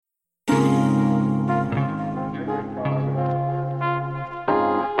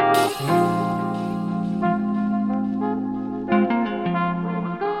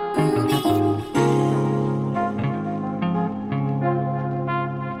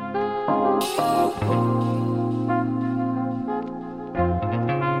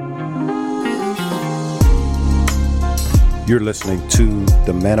You're listening to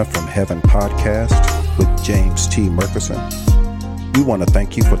the Manna From Heaven podcast with James T. Murkison. We want to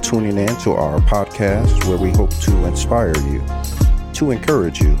thank you for tuning in to our podcast, where we hope to inspire you, to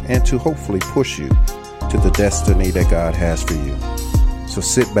encourage you, and to hopefully push you to the destiny that God has for you. So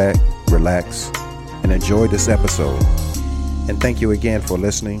sit back, relax, and enjoy this episode. And thank you again for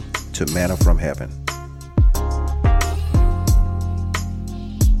listening to Manna From Heaven.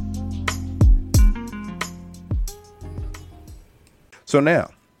 So now,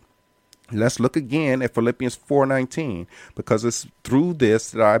 let's look again at Philippians 4:19, because it's through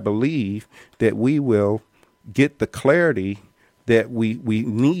this that I believe that we will get the clarity that we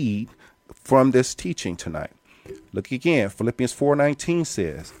need from this teaching tonight. Look again, Philippians 4:19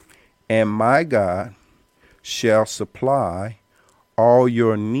 says, "And my God shall supply all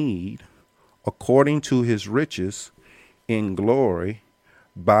your need according to his riches in glory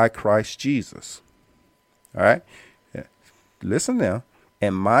by Christ Jesus." All right. Listen now.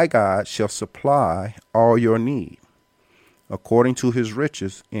 "And my God shall supply all your need according to his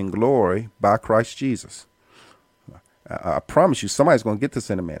riches in glory by Christ Jesus." I promise you, somebody's going to get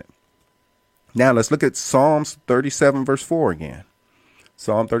this in a minute. Now let's look at Psalms 37 verse 4 again.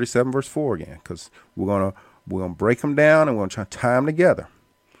 Psalm 37 verse 4 again, because we're gonna break them down and we're gonna try to tie them together.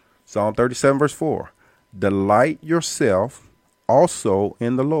 Psalm 37 verse 4: "Delight yourself also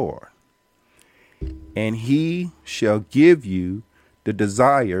in the Lord, and he shall give you the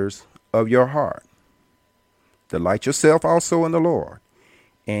desires of your heart." Delight yourself also in the Lord,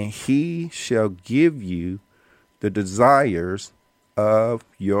 and he shall give you the desires of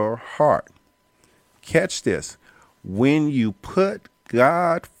your heart. Catch this. When you put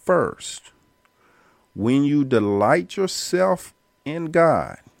God first, when you delight yourself in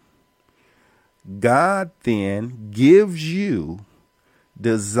God, God then gives you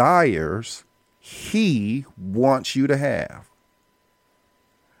desires he wants you to have.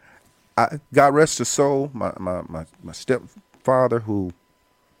 God rest his soul, my stepfather, who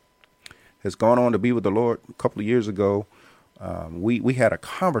has gone on to be with the Lord a couple of years ago. We had a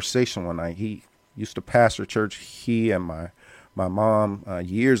conversation one night. He used to pastor church, he and my mom,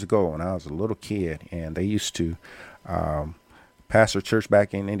 years ago when I was a little kid, and they used to pastor church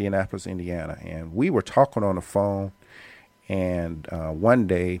back in Indianapolis, Indiana. And we were talking on the phone, and one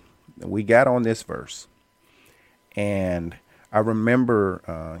day we got on this verse, and I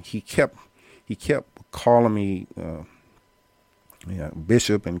remember he kept calling me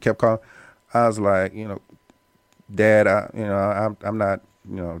Bishop, and kept calling. I was like, Dad, I'm not,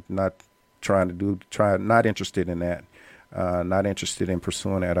 not not interested in that, not interested in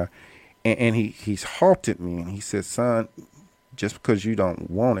pursuing that. And he's halted me, and he said, "Son, just because you don't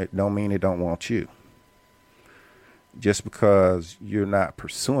want it, don't mean it don't want you. Just because you're not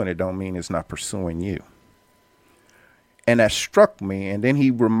pursuing it, don't mean it's not pursuing you." And that struck me. And then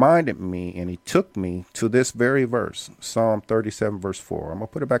he reminded me, and he took me to this very verse, Psalm 37 verse 4. I'm going to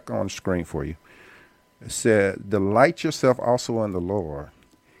put it back on the screen for you. It said, "Delight yourself also in the Lord,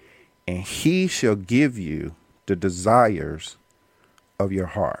 and he shall give you the desires of your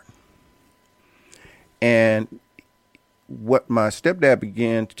heart." And what my stepdad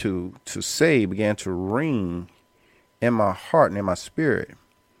began to say began to ring in my heart and in my spirit,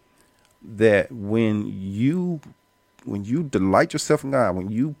 that when you delight yourself in God, when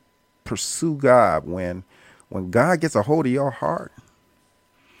you pursue God, when God gets a hold of your heart,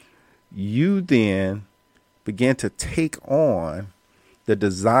 you then begin to take on the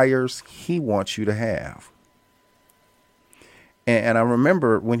desires he wants you to have. And I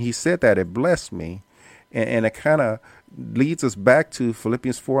remember when he said that, it blessed me. And it kind of leads us back to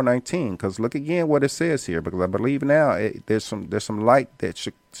Philippians 4:19, because look again what it says here, because I believe now there's some light that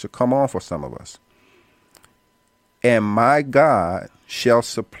should come on for some of us. "And my God shall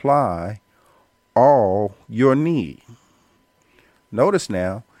supply all your need." Notice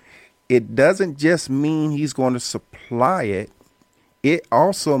now, it doesn't just mean he's going to supply it. It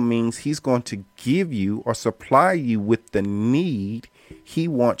also means he's going to give you or supply you with the need he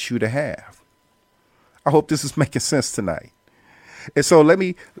wants you to have. I hope this is making sense tonight. And so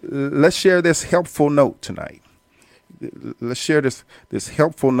let's share this helpful note tonight. Let's share this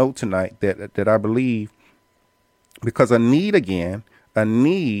helpful note tonight that I believe, because a need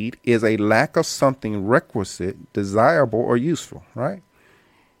is a lack of something requisite, desirable, or useful, right?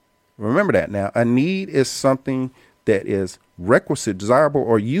 Remember that now. A need is something that is requisite, desirable,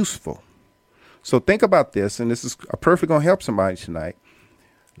 or useful. So think about this, and this is perfectly going to help somebody tonight.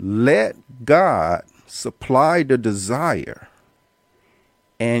 Let God supply the desire,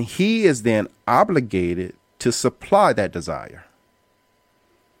 And he is then obligated to supply that desire.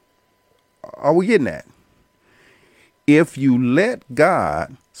 Are we getting that? If you let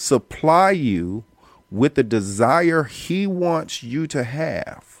God supply you with the desire he wants you to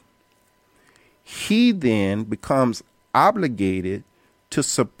have, he then becomes obligated to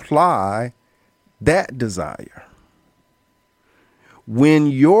supply that desire. When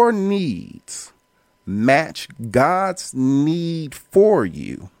your needs match God's need for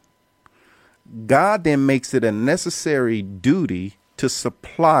you, God then makes it a necessary duty to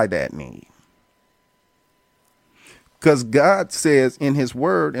supply that need. Because God says in his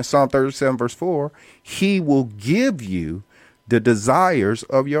word in Psalm 37 verse 4, he will give you the desires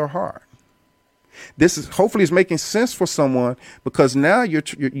of your heart. This is hopefully is making sense for someone, because now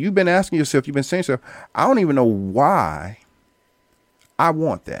you've been asking yourself, you've been saying to yourself, I don't even know why I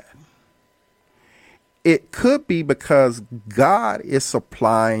want that. It could be because God is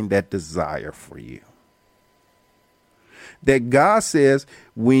supplying that desire for you. That God says,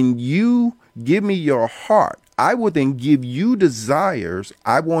 when you give me your heart, I will then give you desires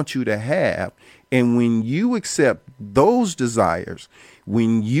I want you to have. And when you accept those desires,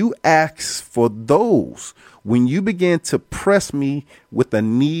 when you ask for those, when you begin to press me with a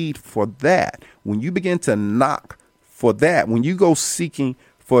need for that, when you begin to knock for that, when you go seeking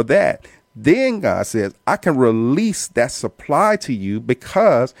for that, then God says, I can release that supply to you,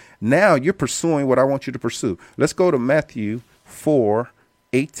 because now you're pursuing what I want you to pursue. Let's go to Matthew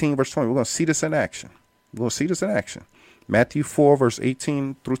 4:18 verse 20. We're going to see this in action. We're going to see this in action. Matthew 4 verse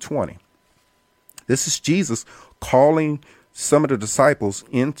 18 through 20. This is Jesus calling some of the disciples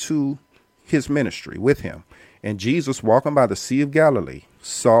into his ministry with him. And Jesus, walking by the Sea of Galilee,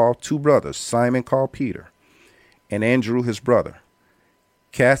 saw two brothers, Simon called Peter, and Andrew his brother,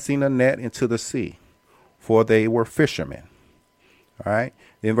 casting a net into the sea, for they were fishermen. All right.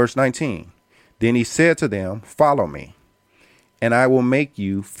 Then verse 19. Then he said to them, follow me, and I will make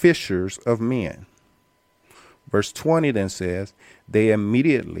you fishers of men. Verse 20 then says, they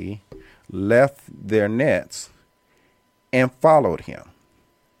immediately left their nets and followed him.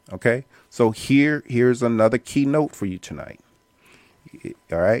 Okay. So here's another key note for you tonight.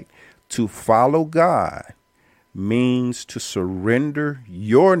 All right. To follow God means to surrender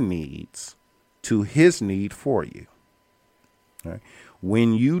your needs to his need for you. Right?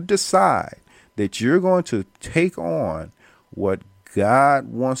 When you decide that you're going to take on what God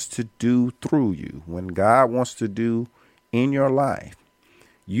wants to do through you, when God wants to do in your life,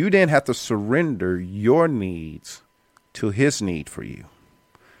 you then have to surrender your needs to his need for you.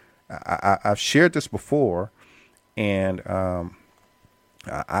 I've shared this before, and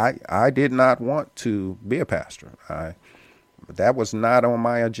I did not want to be a pastor. That was not on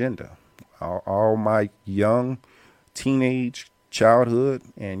my agenda. All my young teenage, childhood,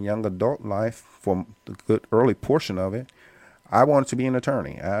 and young adult life, for the good early portion of it, I wanted to be an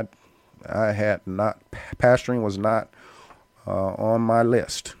attorney. I had not, pastoring was not on my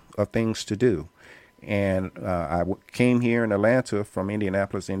list of things to do. And I came here in Atlanta from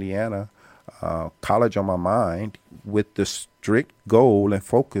Indianapolis, Indiana, college on my mind, with the strict goal and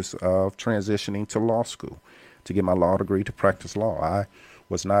focus of transitioning to law school to get my law degree to practice law. I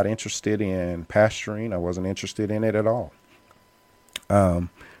was not interested in pastoring. I wasn't interested in it at all.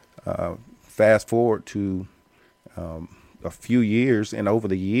 Fast forward to a few years, and over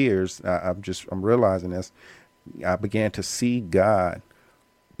the years, I'm realizing this. I began to see God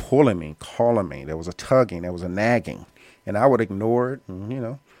pulling me, calling me. There was a tugging, there was a nagging, and I would ignore it.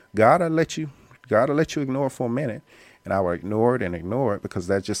 And, God will let you ignore it for a minute, and I would ignore it because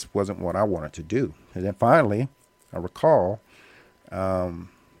that just wasn't what I wanted to do. And then finally, I recall,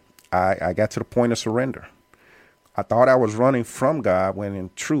 I got to the point of surrender. I thought I was running from God, when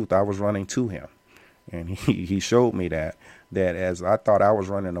in truth I was running to him. And he showed me that as I thought I was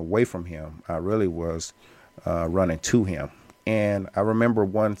running away from him, I really was running to him. And I remember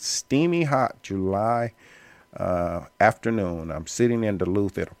one steamy hot July afternoon, I'm sitting in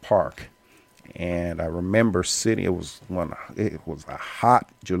Duluth at a park. And I remember sitting, it was a hot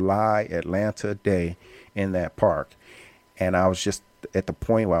July Atlanta day in that park. And I was just at the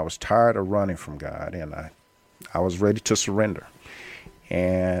point where I was tired of running from God, and I was ready to surrender.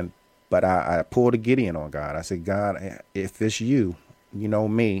 But I pulled a Gideon on God. I said, God, if it's you, you know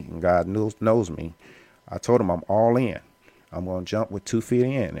me, and God knows me. I told him I'm all in. I'm going to jump with 2 feet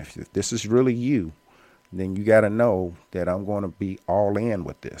in. If this is really you, then you got to know that I'm going to be all in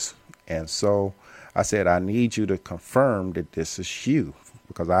with this. And so I said, I need you to confirm that this is you,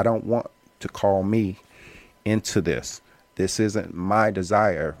 because I don't want to call me into this. This isn't my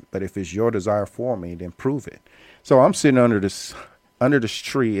desire, but if it's your desire for me, then prove it. So I'm sitting under this under this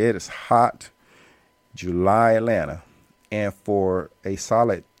tree. It is hot, July Atlanta. And for a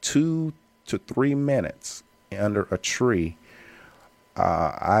solid 2 to 3 minutes under a tree,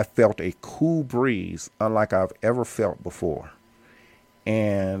 I felt a cool breeze unlike I've ever felt before.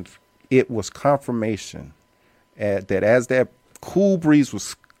 And it was confirmation that as that cool breeze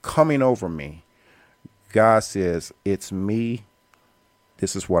was coming over me, God says, it's me.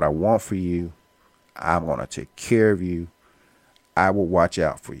 This is what I want for you. I'm going to take care of you. I will watch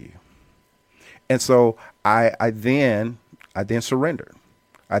out for you. And so I then surrendered.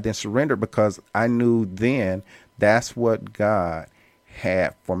 I then surrendered because I knew then that's what God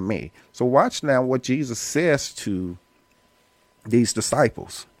had for me. So watch now what Jesus says to these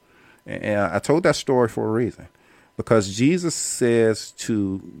disciples. And I told that story for a reason, because Jesus says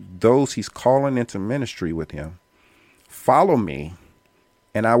to those he's calling into ministry with him, follow me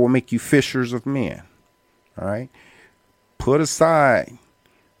and I will make you fishers of men. All right. Put aside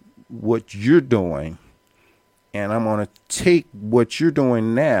what you're doing, and I'm going to take what you're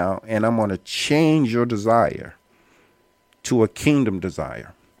doing now and I'm going to change your desire to a kingdom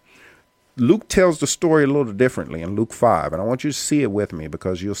desire. Luke tells the story a little differently in Luke 5, and I want you to see it with me,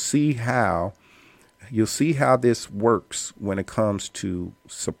 because you'll see how this works when it comes to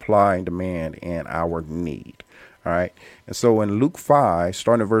supply and demand and our need. All right. And so in Luke 5,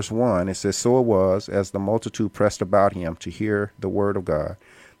 starting at verse 1, it says, so it was, as the multitude pressed about him to hear the word of God,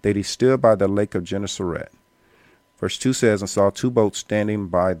 that he stood by the lake of Gennesaret. Verse 2 says, and saw 2 boats standing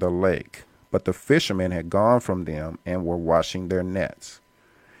by the lake, but the fishermen had gone from them and were washing their nets.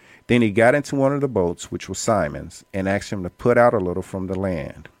 Then he got into one of the boats, which was Simon's, and asked him to put out a little from the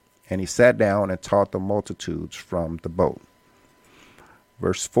land. And he sat down and taught the multitudes from the boat.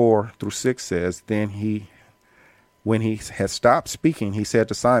 Verse 4 through 6 says, then when he had stopped speaking, he said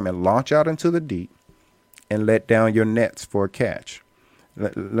to Simon, launch out into the deep and let down your nets for a catch.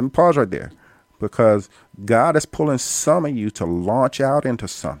 Let me pause right there, because God is pulling some of you to launch out into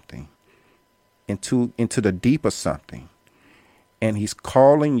something, into the deep of something. And he's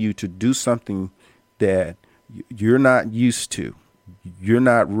calling you to do something that you're not used to, you're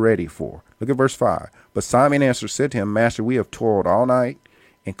not ready for. Look at verse 5. But Simon answered, said to him, Master, we have toiled all night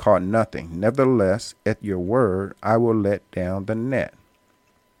and caught nothing. Nevertheless, at your word, I will let down the net.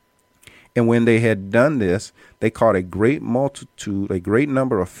 And when they had done this, they caught a great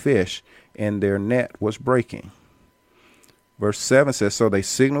number of fish, and their net was breaking. Verse 7 says, so they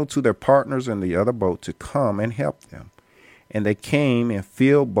signaled to their partners in the other boat to come and help them. And they came and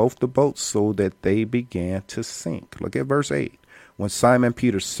filled both the boats so that they began to sink. Look at verse 8. When Simon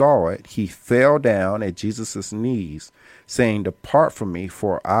Peter saw it, he fell down at Jesus' knees, saying, depart from me,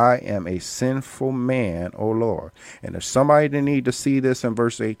 for I am a sinful man, O Lord. And there's somebody that need to see this in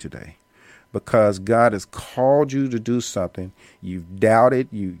verse 8 today, because God has called you to do something. You've doubted,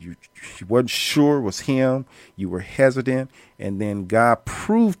 you wasn't sure it was him, you were hesitant, and then God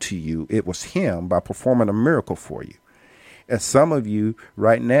proved to you it was him by performing a miracle for you. And some of you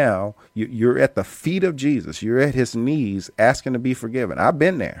right now, you're at the feet of Jesus. You're at his knees asking to be forgiven. I've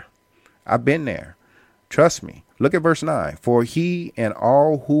been there. Trust me. Look at verse 9. For he and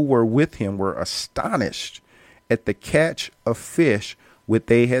all who were with him were astonished at the catch of fish which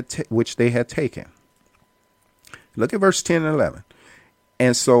they had taken. Look at verse 10 and 11.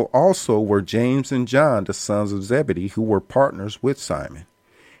 And so also were James and John, the sons of Zebedee, who were partners with Simon.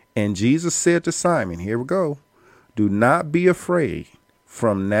 And Jesus said to Simon, here we go, do not be afraid.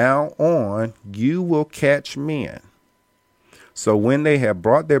 From now on, you will catch men. So when they had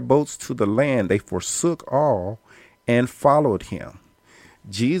brought their boats to the land, they forsook all and followed him.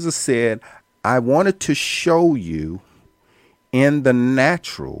 Jesus said, I wanted to show you in the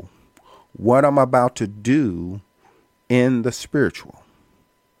natural what I'm about to do in the spiritual.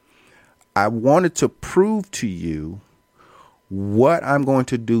 I wanted to prove to you what I'm going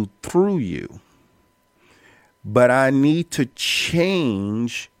to do through you. But I need to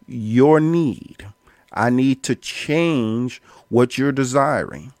change your need. I need to change what you're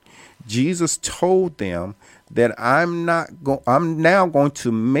desiring. Jesus told them that I'm now going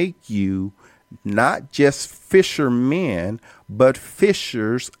to make you not just fishermen, but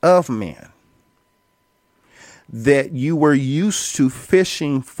fishers of men. That you were used to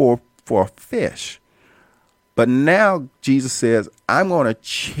fishing for fish. But now Jesus says, I'm going to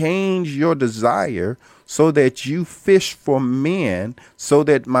change your desire so that you fish for men, so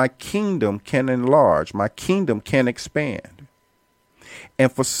that my kingdom can enlarge, my kingdom can expand. And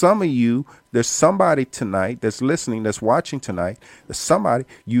for some of you, there's somebody tonight that's listening, that's watching tonight, there's somebody,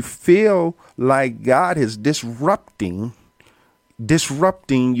 you feel like God is disrupting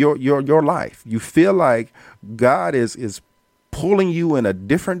your life. You feel like God is pulling you in a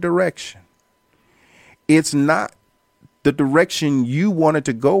different direction. It's not the direction you wanted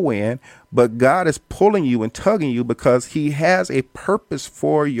to go in, but God is pulling you and tugging you because he has a purpose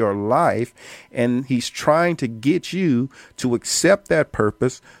for your life, and he's trying to get you to accept that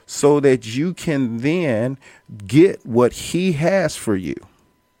purpose so that you can then get what he has for you.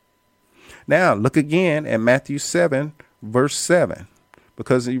 Now, look again at Matthew 7, verse 7,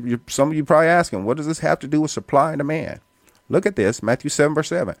 because some of you probably asking, what does this have to do with supply and demand? Look at this, Matthew 7, verse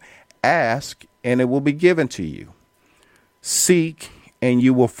 7. Ask, and it will be given to you. Seek, and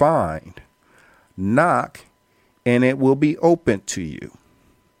you will find. Knock, and it will be opened to you.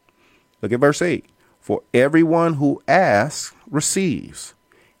 Look at verse 8. For everyone who asks receives,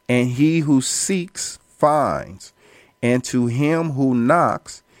 and he who seeks finds, and to him who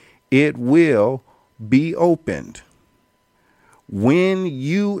knocks it will be opened. When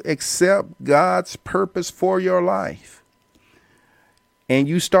you accept God's purpose for your life, and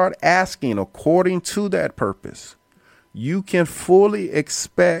you start asking according to that purpose, you can fully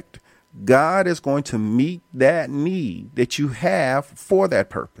expect God is going to meet that need that you have for that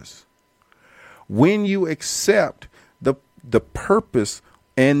purpose. When you accept the purpose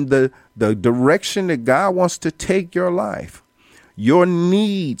and the direction that God wants to take your life, your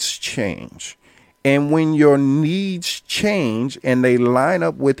needs change. And when your needs change and they line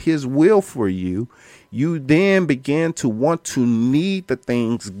up with his will for you, you then begin to want to need the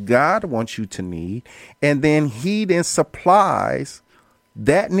things God wants you to need. And then he then supplies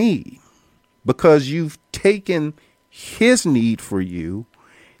that need because you've taken his need for you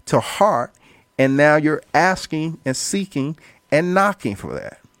to heart. And now you're asking and seeking and knocking for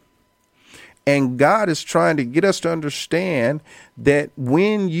that. And God is trying to get us to understand that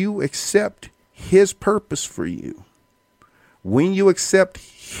when you accept his purpose for you, when you accept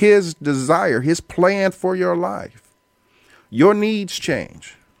his desire, his plan for your life, your needs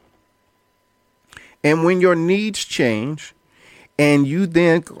change. And when your needs change and you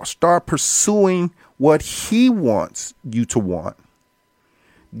then start pursuing what he wants you to want,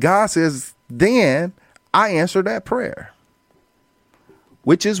 God says, then I answer that prayer,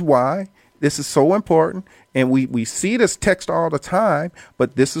 which is why this is so important. And we see this text all the time,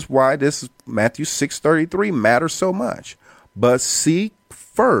 but this is why this Matthew 6:33 matters so much. But seek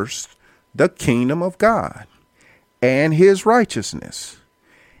first the kingdom of God and his righteousness.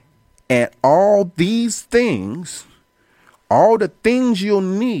 And all these things, all the things you'll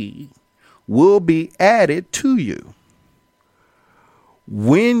need will be added to you.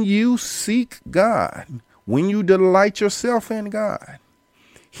 When you seek God, when you delight yourself in God,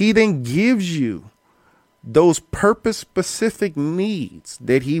 he then gives you those purpose-specific needs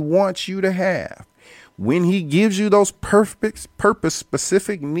that he wants you to have. When he gives you those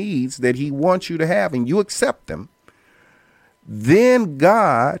purpose-specific needs that he wants you to have and you accept them, then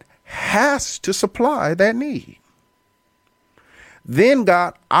God has to supply that need. Then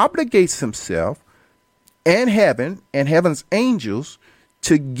God obligates himself and heaven's angels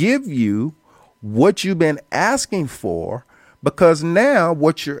to give you what you've been asking for, because now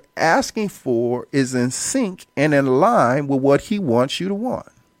what you're asking for is in sync and in line with what he wants you to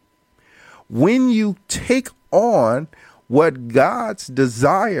want. When you take on what God's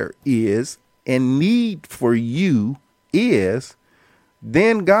desire is and need for you is,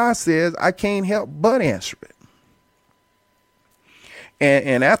 then God says, I can't help but answer it.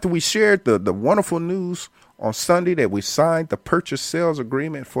 And after we shared the wonderful news on Sunday that we signed the purchase sales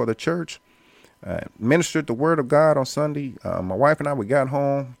agreement for the church, ministered the word of God on Sunday, my wife and I, we got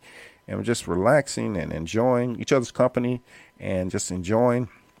home and we're just relaxing and enjoying each other's company and just enjoying,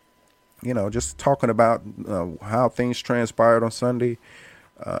 just talking about how things transpired on Sunday.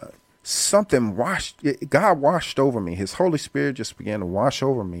 God washed over me. His Holy Spirit just began to wash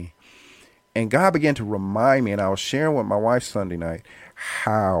over me. And God began to remind me, and I was sharing with my wife Sunday night,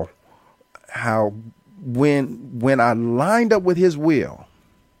 how when I lined up with his will,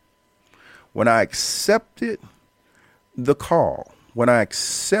 when I accepted the call, when I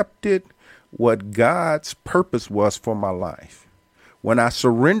accepted what God's purpose was for my life, when I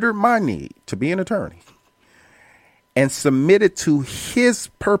surrendered my need to be an attorney and submitted to his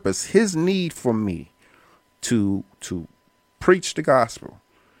purpose, his need for me to preach the gospel,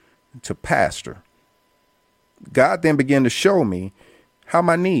 to pastor, God then began to show me how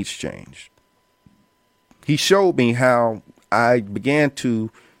my needs changed. He showed me how I began to,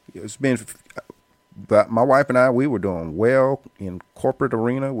 but my wife and I, we were doing well in corporate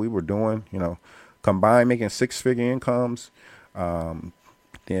arena. We were doing, combined making 6-figure incomes.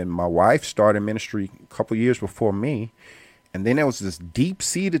 Then my wife started ministry a couple years before me. And then there was this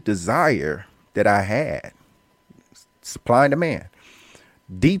deep-seated desire that I had, supply and demand,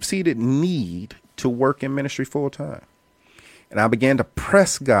 deep-seated need to work in ministry full time. And I began to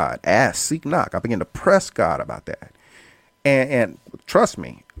press God, ask, seek, knock. I began to press God about that. And trust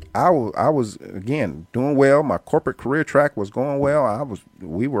me, I was again doing well. My corporate career track was going well.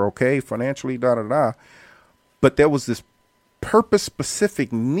 We were okay financially, But there was this purpose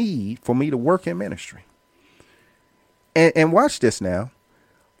specific need for me to work in ministry. And watch this now.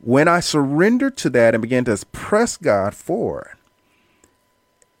 When I surrendered to that and began to press God for it,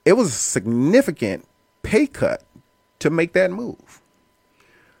 it was a significant pay cut to make that move.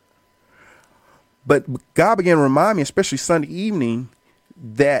 But God began to remind me, especially Sunday evening,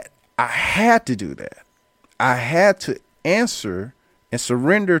 that I had to do that. I had to answer and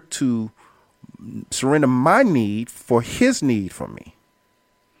surrender my need for his need for me.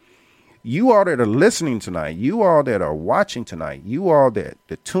 You all that are listening tonight, you all that are watching tonight, you all that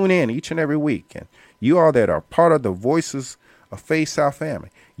tune in each and every week, and you all that are part of the Voices of Faith South family,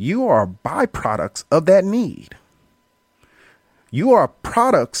 you are byproducts of that need. You are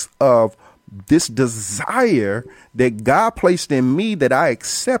products of this desire that God placed in me that I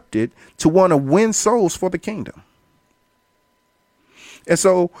accepted to want to win souls for the kingdom. And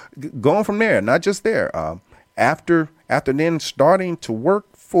so going from there, not just there, after then starting to work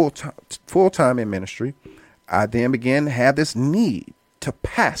full time in ministry, I then began to have this need to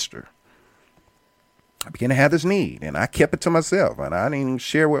pastor. I began to have this need, and I kept it to myself, and I didn't even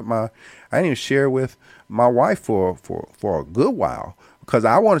share with my wife for a good while, because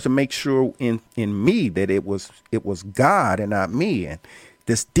I wanted to make sure in me that it was God and not me, and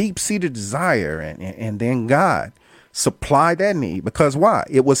this deep-seated desire, and then God supplied that need. Because why?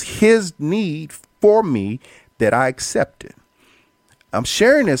 It was his need for me that I accepted. I'm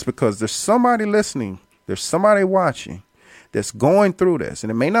sharing this because there's somebody listening, there's somebody watching that's going through this,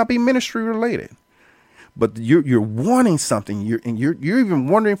 and it may not be ministry related, but you're wanting something, you're even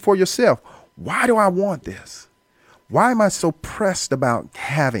wondering for yourself, why do I want this? Why am I so pressed about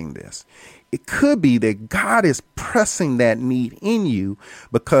having this? It could be that God is pressing that need in you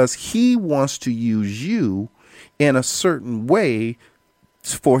because he wants to use you in a certain way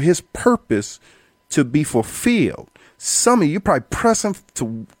for his purpose to be fulfilled. Some of you probably pressing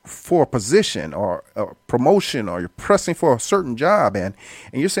for a position or a promotion, or you're pressing for a certain job, and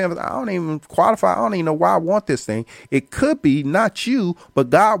you're saying, I don't even qualify. I don't even know why I want this thing. It could be not you, but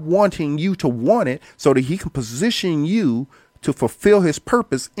God wanting you to want it so that he can position you to fulfill his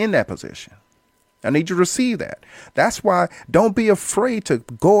purpose in that position. I need you to receive that. That's why don't be afraid to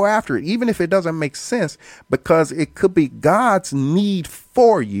go after it, even if it doesn't make sense, because it could be God's need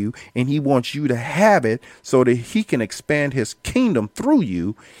for you, and he wants you to have it so that he can expand his kingdom through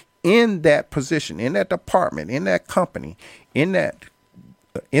you in that position, in that department, in that company, in that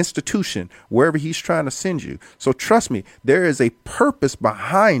institution, wherever he's trying to send you. So trust me, there is a purpose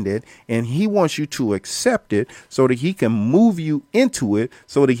behind it, and he wants you to accept it so that he can move you into it,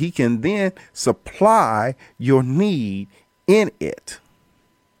 so that he can then supply your need in it.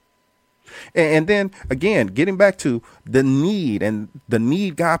 And then again, getting back to the need and the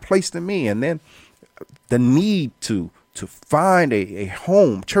need God placed in me, and then the need to find a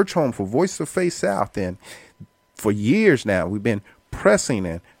home, church home for Voice of Faith South. And for years now, we've been pressing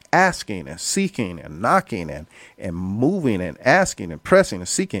and asking and seeking and knocking and moving and asking and pressing and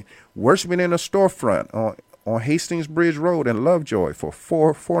seeking, worshiping in a storefront on Hastings Bridge Road in Lovejoy for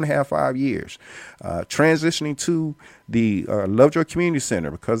 4.5 years, transitioning to the Lovejoy Community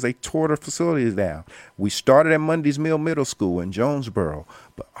Center because they tore the facilities down. We started at Monday's Mill Middle School in Jonesboro,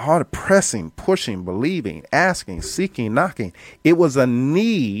 but all the pressing, pushing, believing, asking, seeking, knocking, it was a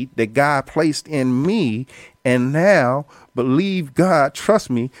need that God placed in me. And now, believe God, trust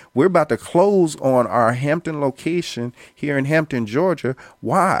me, we're about to close on our Hampton location here in Hampton, Georgia.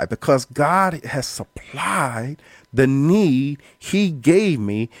 Why? Because God has supplied the need he gave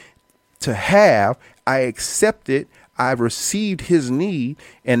me to have. I accepted, I've received his need,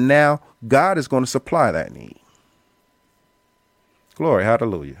 and now God is going to supply that need. Glory,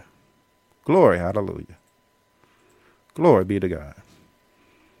 hallelujah. Glory, hallelujah. Glory be to God.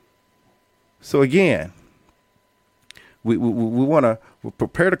 So again, we want to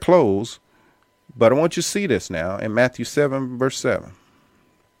prepare to close, but I want you to see this now in Matthew 7, verse 7.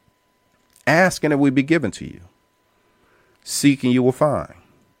 Ask and it will be given to you. Seek and you will find.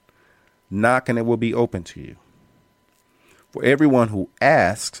 Knock and it will be open to you. For everyone who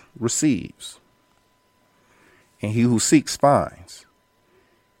asks receives, and he who seeks finds,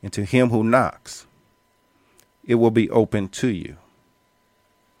 and to him who knocks it will be open to you.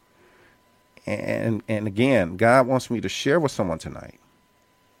 And again, God wants me to share with someone tonight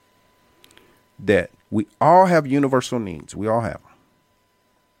that We all have universal needs. We all have them.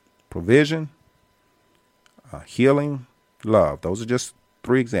 Provision, healing, love. Those are just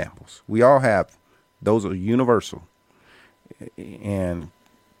 3 examples. We all have. Those are universal. And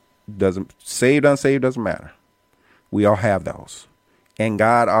doesn't saved, unsaved, doesn't matter. We all have those. And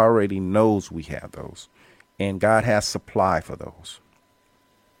God already knows we have those. And God has supply for those.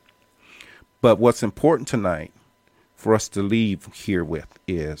 But what's important tonight for us to leave here with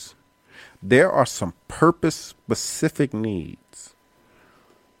is there are some purpose-specific needs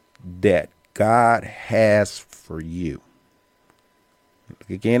that God has for you. Look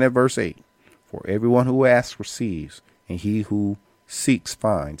again at verse 8. For everyone who asks receives, and he who seeks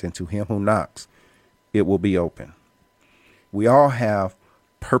finds, and to him who knocks it will be open. We all have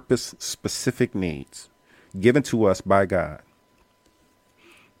purpose-specific needs given to us by God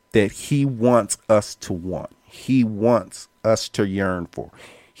that he wants us to want. He wants us to yearn for.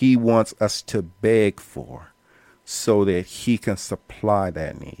 He wants us to beg for so that he can supply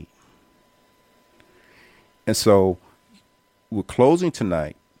that need. And so we're closing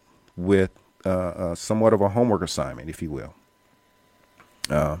tonight with somewhat of a homework assignment, if you will.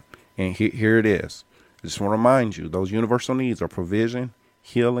 And here it is. I just want to remind you, those universal needs are provision,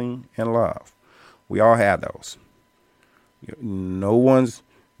 healing, and love. We all have those. No one's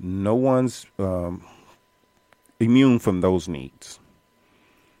immune from those needs.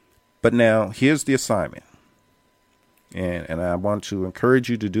 But now here's the assignment. And I want to encourage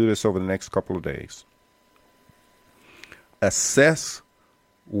you to do this over the next couple of days. Assess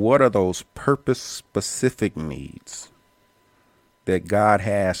what are those purpose-specific needs that God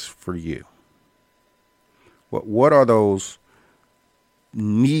has for you. What are those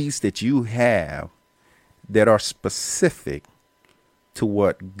needs that you have that are specific to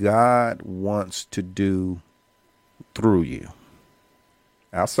what God wants to do through you?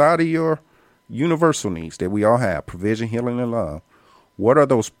 Outside of your universal needs that we all have, provision, healing, and love, what are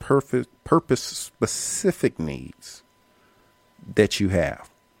those purpose-specific needs that you have?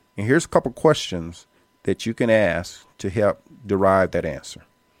 And here's a couple questions that you can ask to help derive that answer.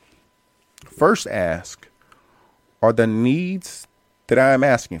 First, ask, are the needs that I'm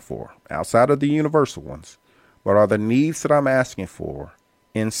asking for, outside of the universal ones, but are the needs that I'm asking for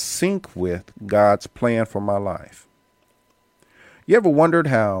in sync with God's plan for my life? You ever wondered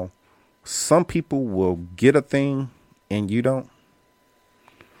how some people will get a thing and you don't?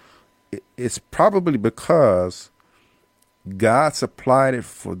 It's probably because God supplied it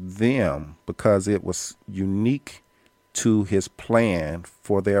for them because it was unique to his plan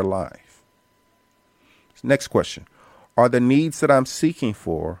for their life. Next question. Are the needs that I'm seeking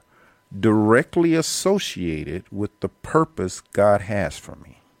for directly associated with the purpose God has for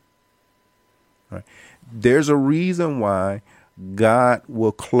me? Right? There's a reason why God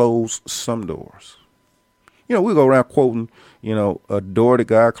will close some doors. We go around quoting, a door that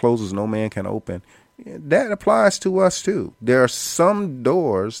God closes, no man can open. That applies to us too. There are some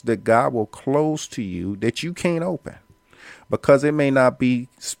doors that God will close to you that you can't open because it may not be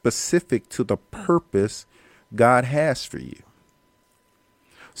specific to the purpose God has for you.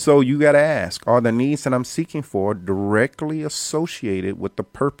 So you got to ask, are the needs that I'm seeking for directly associated with the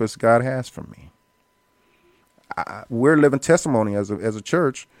purpose God has for me? We're living testimony as a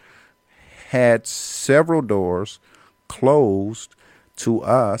church, had several doors closed to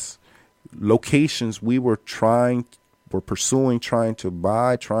us, locations we were pursuing, trying to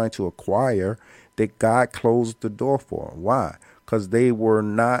buy, trying to acquire, that God closed the door for. Why? Because they were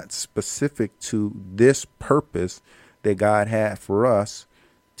not specific to this purpose that God had for us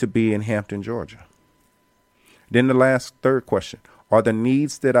to be in Hampton, Georgia. Then the third question, are the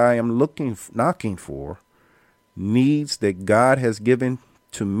needs that I am knocking for needs that God has given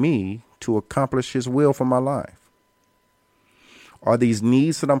to me to accomplish his will for my life? Are these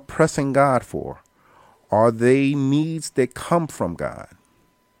needs that I'm pressing God for, are they needs that come from God?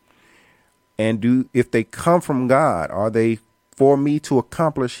 And if they come from God, are they for me to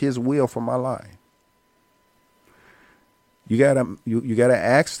accomplish his will for my life? You gotta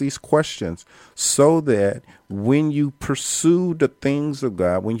ask these questions so that when you pursue the things of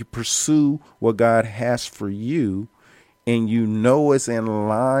God, when you pursue what God has for you, and it's in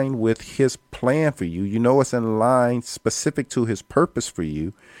line with his plan for you, it's in line specific to his purpose for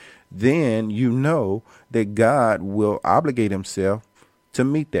you, then you know that God will obligate himself to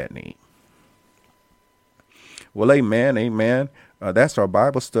meet that need. Well, amen. That's our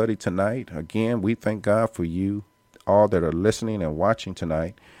Bible study tonight. Again, we thank God for you all that are listening and watching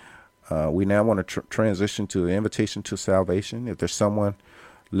tonight. We now want to transition to the invitation to salvation. If there's someone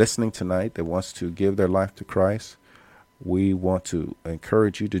listening tonight that wants to give their life to Christ, we want to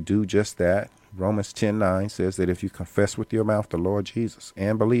encourage you to do just that. Romans 10:9 says that if you confess with your mouth the Lord Jesus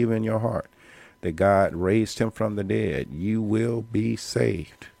and believe in your heart that God raised him from the dead, you will be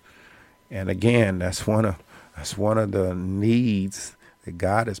saved. And again, that's one of the needs that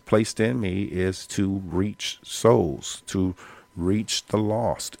God has placed in me, is to reach souls, to reach the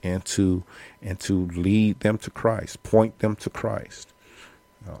lost, and to lead them to Christ, point them to Christ.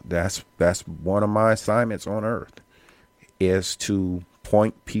 That's one of my assignments on earth, is to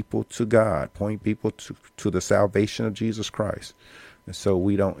point people to God, point people to the salvation of Jesus Christ. And so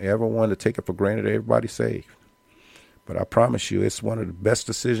we don't ever want to take it for granted that everybody's saved. But I promise you, it's one of the best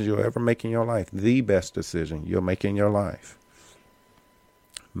decisions you'll ever make in your life, the best decision you'll make in your life.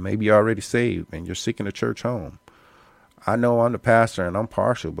 Maybe you're already saved and you're seeking a church home. I know I'm the pastor and I'm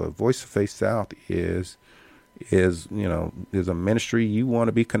partial, but Voice of Faith South is a ministry you want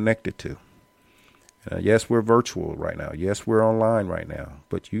to be connected to. Yes, we're virtual right now. Yes, we're online right now,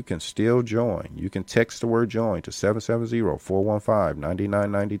 but you can still join. You can text the word join to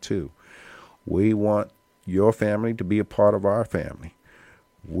 770-415-9992. We want your family to be a part of our family.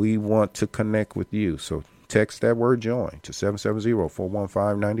 We want to connect with you. So text that word join to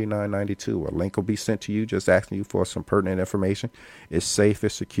 770-415-9992. A link will be sent to you just asking you for some pertinent information. It's safe,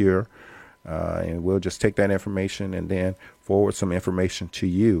 it's secure, and we'll just take that information and then forward some information to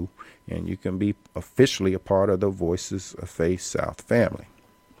you, and you can be officially a part of the Voices of Faith South family.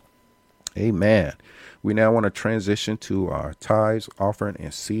 Amen. We now want to transition to our tithes, offering,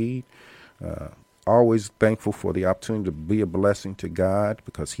 and seed. Always thankful for the opportunity to be a blessing to God,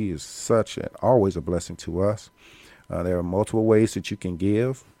 because he is always a blessing to us. There are multiple ways that you can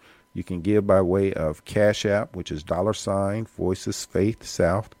give. You can give by way of Cash App, which is $ Voices Faith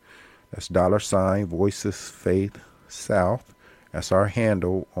South. That's $ Voices Faith South. That's our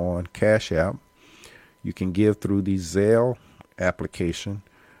handle on Cash App. You can give through the Zelle application,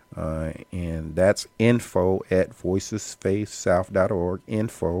 and that's info@voicesfaithsouth.org,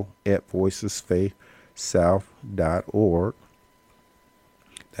 info@voicesfaithsouth.org.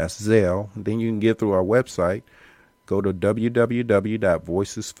 That's Zelle. Then you can give through our website. Go to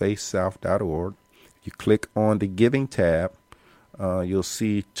www.voicesfaithsouth.org. You click on the Giving tab. You'll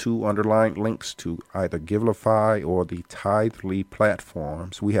see two underlined links to either Givelify or the Tithely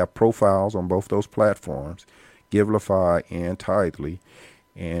platforms. We have profiles on both those platforms, Givelify and Tithely.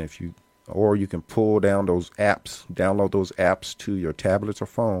 And you can pull down those apps, download those apps to your tablets or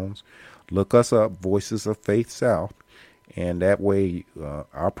phones. Look us up, Voices of Faith South, and that way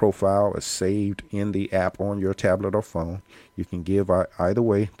our profile is saved in the app on your tablet or phone. You can give either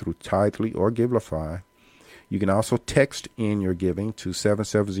way, through Tithely or Givelify. You can also text in your giving to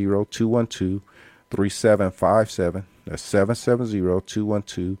 770-212-3757. That's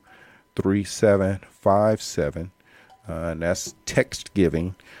 770-212-3757. And that's text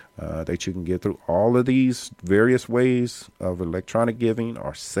giving that you can get through. All of these various ways of electronic giving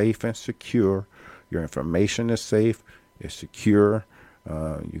are safe and secure. Your information is safe, it's secure.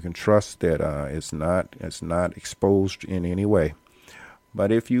 You can trust that it's not exposed in any way. But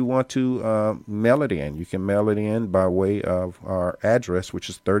if you want to mail it in, you can mail it in by way of our address, which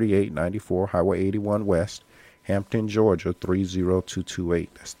is 3894 Highway 81 West, Hampton, Georgia,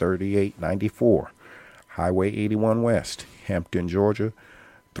 30228. That's 3894 Highway 81 West, Hampton, Georgia,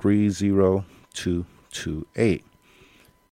 30228.